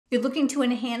You're looking to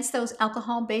enhance those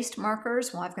alcohol-based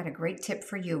markers? Well, I've got a great tip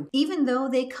for you. Even though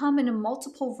they come in a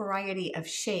multiple variety of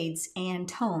shades and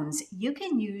tones, you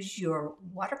can use your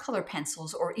watercolor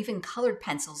pencils or even colored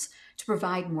pencils to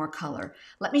provide more color.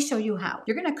 Let me show you how.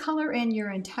 You're going to color in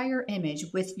your entire image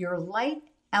with your light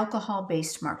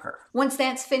alcohol-based marker. Once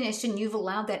that's finished and you've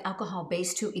allowed that alcohol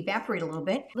base to evaporate a little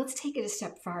bit, let's take it a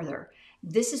step farther.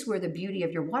 This is where the beauty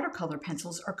of your watercolor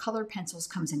pencils or colored pencils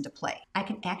comes into play. I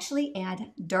can actually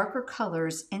add darker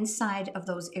colors inside of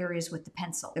those areas with the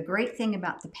pencil. The great thing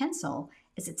about the pencil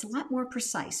is it's a lot more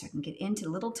precise. I can get into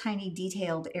little tiny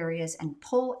detailed areas and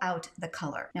pull out the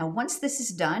color. Now, once this is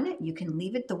done, you can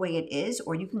leave it the way it is,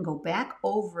 or you can go back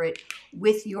over it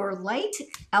with your light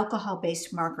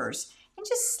alcohol-based markers and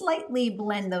just slightly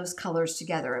blend those colors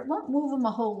together. It won't move them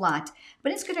a whole lot,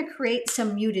 but it's going to create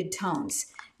some muted tones.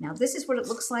 Now, this is what it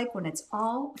looks like when it's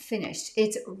all finished.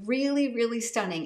 It's really, really stunning.